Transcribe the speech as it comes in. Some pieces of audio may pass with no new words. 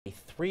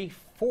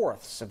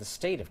3/4 of the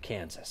state of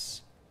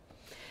Kansas.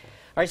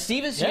 All right,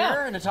 Steve is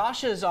here, and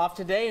Natasha is off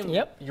today, and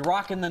you're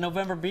rocking the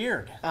November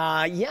beard.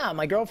 Yeah,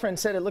 my girlfriend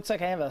said it looks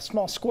like I have a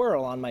small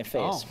squirrel on my face.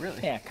 Oh,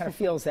 really? Yeah, it kind of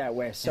feels that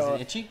way. So,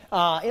 is it itchy?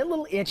 A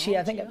little itchy.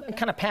 I think I'm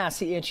kind of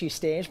past the itchy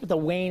stage, but the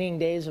waning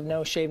days of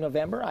No Shave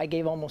November, I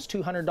gave almost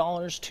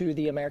 $200 to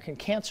the American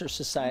Cancer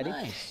Society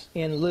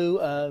in lieu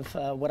of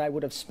what I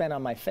would have spent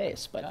on my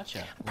face. But I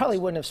probably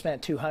wouldn't have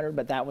spent $200,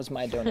 but that was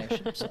my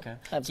donation. So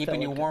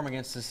keeping you warm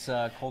against this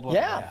cold weather.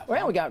 Yeah,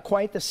 well, we got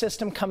quite the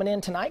system coming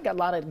in tonight. Got a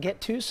lot to get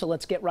to, so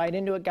let's get right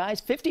into it, guys.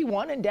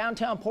 51 in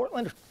downtown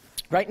Portland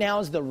right now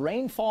as the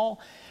rainfall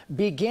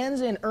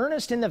begins in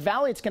earnest in the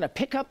valley. It's going to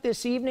pick up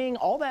this evening.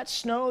 All that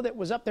snow that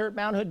was up there at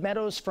Mount Hood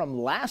Meadows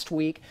from last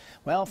week,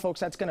 well,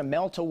 folks, that's going to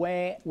melt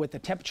away with the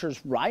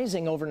temperatures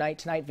rising overnight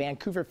tonight.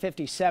 Vancouver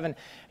 57.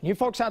 And you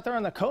folks out there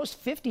on the coast,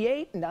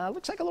 58. And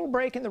looks like a little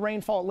break in the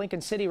rainfall at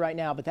Lincoln City right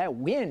now, but that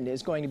wind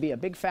is going to be a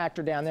big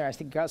factor down there. I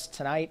think gusts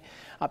tonight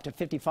up to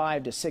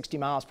 55 to 60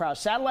 miles per hour.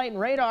 Satellite and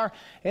radar,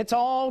 it's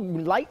all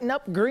lighting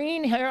up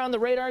green here on the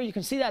radar. You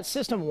can see that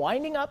system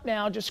winding up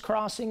now, just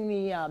crossing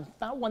the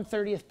about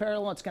 1/30th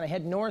parallel. It's going to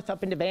head north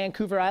up into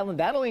Vancouver Island.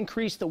 That'll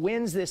increase the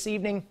winds this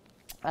evening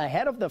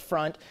ahead of the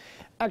front.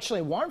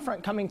 Actually, warm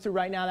front coming through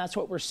right now. That's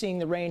what we're seeing,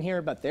 the rain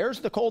here. But there's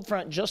the cold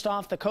front just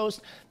off the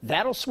coast.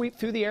 That'll sweep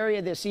through the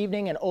area this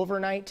evening and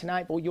overnight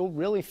tonight. But you'll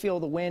really feel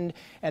the wind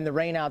and the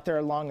rain out there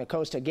along the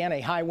coast. Again, a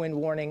high wind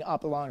warning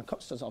up along the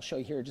coast, as I'll show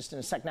you here just in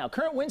a sec. Now,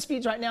 current wind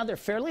speeds right now, they're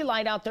fairly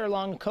light out there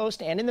along the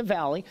coast and in the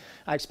valley.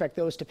 I expect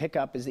those to pick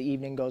up as the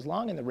evening goes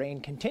along and the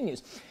rain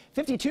continues.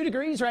 52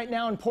 degrees right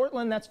now in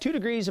Portland. That's 2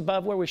 degrees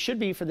above where we should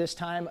be for this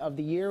time of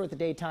the year with a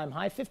daytime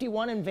high.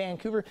 51 in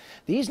Vancouver.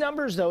 These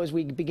numbers, though, as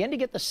we begin to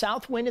get the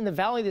south wind in the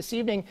valley this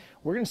evening,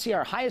 we're going to see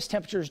our highest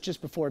temperatures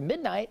just before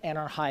midnight, and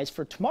our highs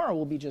for tomorrow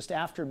will be just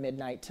after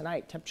midnight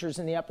tonight. Temperatures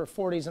in the upper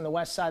 40s on the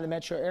west side of the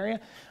metro area,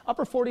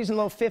 upper 40s and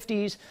low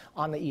 50s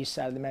on the east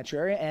side of the metro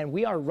area, and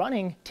we are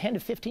running 10 to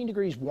 15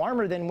 degrees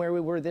warmer than where we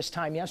were this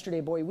time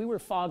yesterday. Boy, we were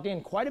fogged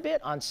in quite a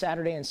bit on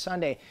Saturday and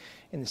Sunday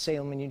in the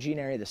Salem and Eugene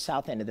area, the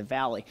south end of the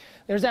valley.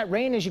 There's that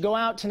rain as you go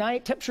out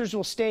tonight. Temperatures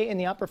will stay in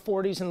the upper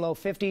 40s and low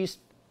 50s.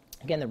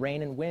 Again, the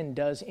rain and wind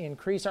does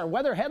increase. Our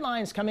weather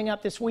headlines coming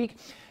up this week.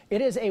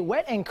 It is a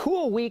wet and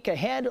cool week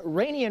ahead,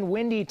 rainy and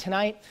windy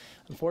tonight.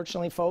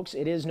 Unfortunately, folks,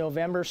 it is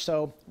November,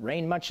 so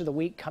rain much of the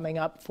week coming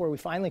up before we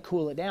finally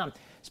cool it down.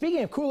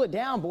 Speaking of cool it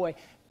down, boy,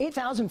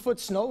 8,000-foot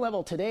snow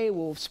level today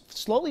will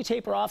slowly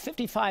taper off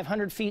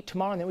 5,500 feet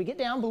tomorrow, and then we get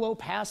down below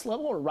pass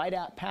level or right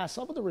at pass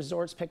level. The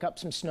resorts pick up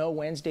some snow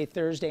Wednesday,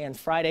 Thursday, and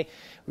Friday.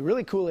 We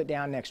really cool it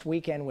down next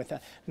weekend with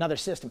another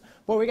system.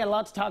 Boy, we got a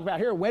lot to talk about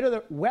here.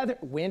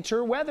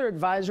 Winter weather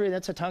advisory,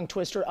 that's a tongue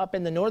twister, up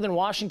in the northern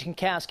Washington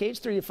Cascades,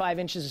 3 to 5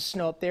 inches of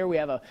snow up there. We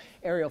have a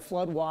aerial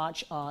flood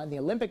watch on the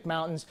Olympic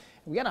Mountains.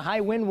 We got a high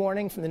wind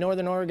warning from the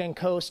northern Oregon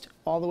coast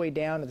all the way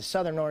down to the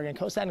southern Oregon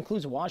coast. That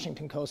includes the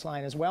Washington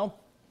coastline as well.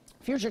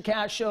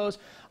 Futurecast shows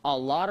a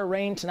lot of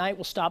rain tonight.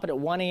 We'll stop it at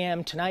 1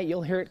 a.m. tonight.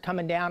 You'll hear it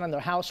coming down on the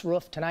house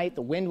roof tonight.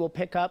 The wind will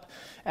pick up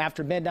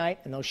after midnight,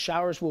 and those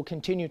showers will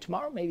continue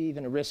tomorrow, maybe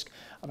even a risk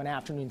of an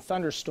afternoon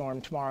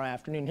thunderstorm tomorrow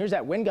afternoon. Here's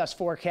that wind gust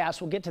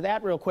forecast. We'll get to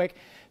that real quick.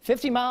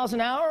 50 miles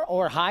an hour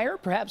or higher,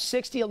 perhaps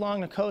 60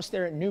 along the coast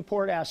there at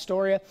Newport,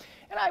 Astoria.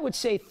 And I would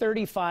say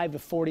 35 to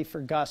 40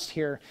 for gusts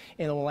here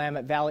in the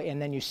Willamette Valley.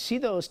 And then you see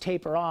those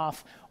taper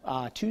off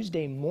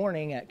Tuesday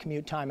morning at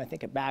commute time. I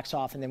think it backs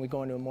off, and then we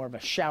go into more of a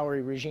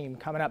showery regime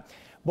coming up.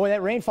 Boy,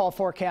 that rainfall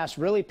forecast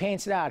really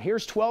paints it out.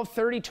 Here's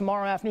 12:30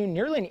 tomorrow afternoon,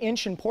 nearly an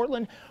inch in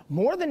Portland,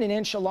 more than an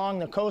inch along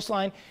the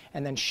coastline,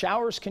 and then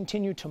showers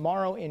continue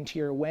tomorrow into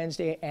your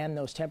Wednesday, and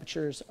those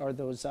temperatures or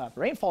those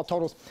rainfall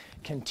totals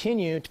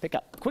continue to pick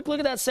up. Quick look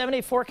at that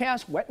 7-day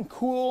forecast, wet and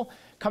cool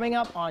coming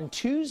up on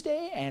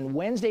Tuesday, and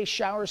Wednesday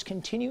showers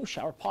continue,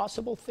 shower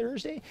possible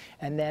Thursday,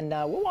 and then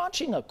we're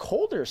watching a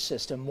colder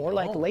system, more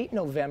like late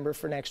November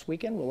for next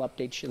weekend. We'll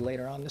update you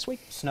later on this week.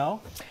 Snow?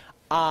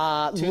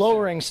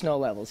 Lowering snow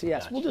levels,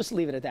 yes. Gotcha. We'll just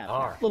leave it at that.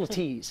 All right. Little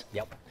tease.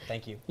 Yep.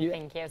 Thank you.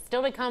 Thank you.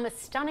 Still to come, a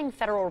stunning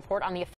federal report on the